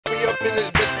in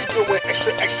this bitch, we doing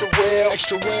extra, extra well.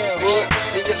 Extra well.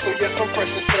 And yes, oh yes, I'm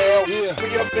fresh as hell. Yeah. We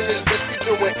up in this bitch, we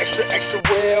doing extra, extra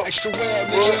well. Extra well,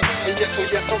 nigga. And yes, oh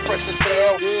yes, I'm fresh as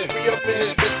hell. Yeah. We up in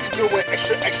this bitch, we doing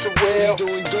extra, extra well.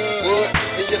 Doing good.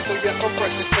 And yes, oh yes, I'm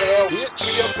fresh as hell. Bitch.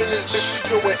 We up in this bitch, we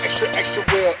doing extra, extra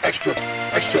well. Extra,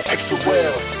 extra, extra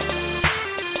well.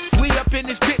 We up in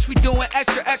this bitch, we doing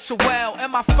extra, extra well.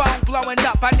 And my phone blowing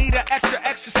up, I need an extra,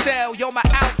 extra cell. Yo, my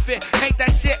outfit, ain't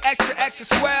that shit extra, extra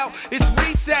swell? It's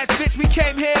recess, bitch, we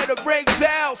came here to ring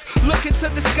bells. Look into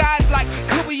the skies like,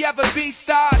 could we ever be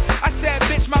stars? I said,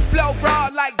 bitch, my flow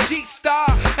raw like G-Star.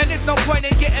 And there's no point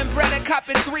in getting bread and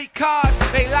copping 3 cars.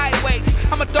 They lightweights,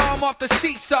 I'ma throw them off the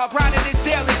seesaw. Grinding this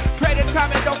daily, pray the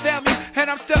timing don't fail me. And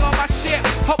I'm still on my shit,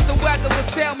 hope the weather will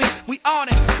sail me. We on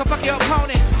it, so fuck your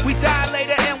opponent. We die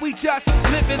later and we just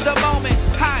live in the moment.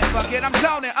 Hi, fuck it, I'm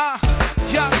zoning,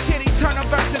 Young Chiddy, turn a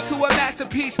verse into a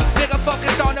masterpiece. Nigga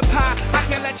focused on the pie, I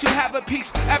can't let you have a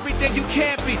piece. Everything you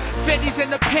can't be, Fendi's in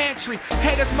the pantry.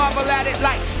 Haters marvel at it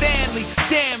like Stanley,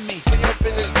 damn me. We up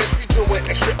in this bitch, we doing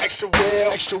extra, extra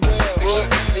well. Extra well.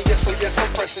 And yes, oh yes, I'm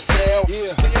fresh as hell.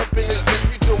 Yeah. We up in this bitch,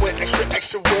 we doing extra,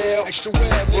 extra well. Extra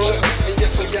well, nigga. And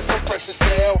yes, oh yes, I'm fresh as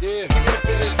hell. Yeah. We up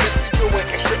in this bitch, we doing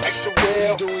extra, extra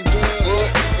well. Doing good.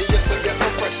 And yes, oh yes,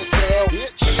 I'm fresh as hell.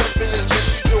 Bitch. We up in this bitch,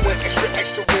 we doing extra,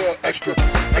 extra well. Extra,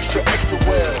 extra, extra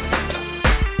well.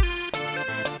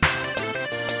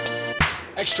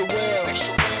 Extra well.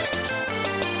 Extra well.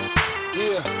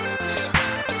 Yeah.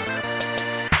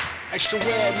 Extra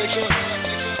well, nigga.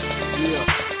 Yeah.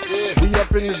 We up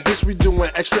in this bitch, we doing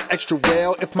extra, extra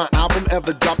well. If my album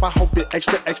ever drop, I hope it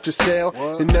extra, extra sell.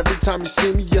 And every time you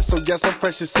see me, yes, oh yes, I'm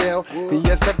fresh as hell. And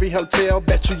yes, every hotel,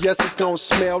 bet you yes, it's gonna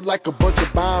smell like a bunch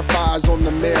of bonfires on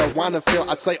the marijuana field.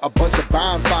 I say a bunch of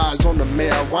bonfires on the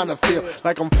marijuana field.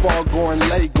 Like I'm far going,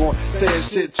 late going, saying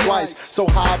shit twice. So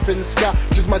high up in the sky,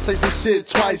 just might say some shit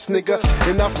twice, nigga.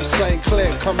 And I'm from St.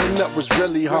 Clair, coming up was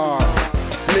really hard.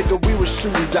 Nigga, we was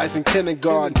shooting dice in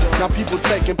kindergarten. Now people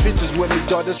taking pictures with me,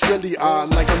 dawg, that's really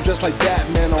odd. Like I'm dressed like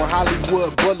Batman on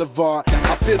Hollywood Boulevard.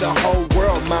 I feel the whole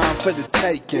world mine for the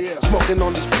taking. Smoking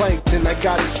on this plankton, I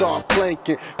got it so I'm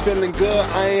planking. Feeling good,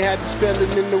 I ain't had this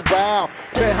feeling in a while.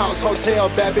 Penthouse hotel,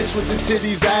 bad bitch with the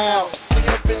titties out. We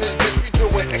up in this bitch, we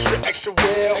doing extra, extra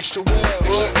well. Extra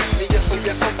well. And yes, oh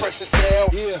yes, I'm fresh as hell.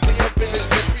 Yeah. We up in this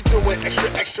bitch, we doing extra,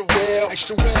 extra well.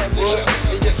 Extra well, nigga.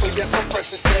 And yes, oh yes, I'm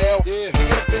fresh as hell. Yeah. We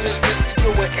up in this bitch, we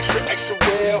doing extra, extra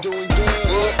well. Doing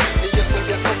good. And yes, oh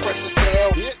yes, I'm fresh as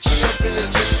hell. Bitch. We up in this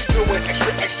bitch, we doing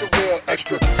extra, extra well.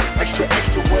 Extra, extra,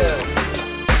 extra well.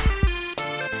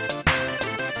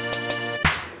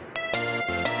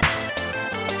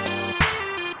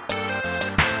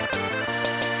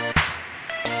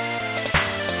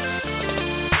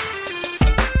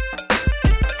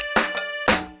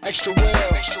 Extra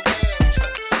well. Extra well.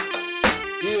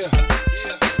 Yeah.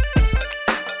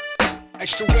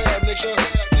 Extra well,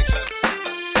 nigga.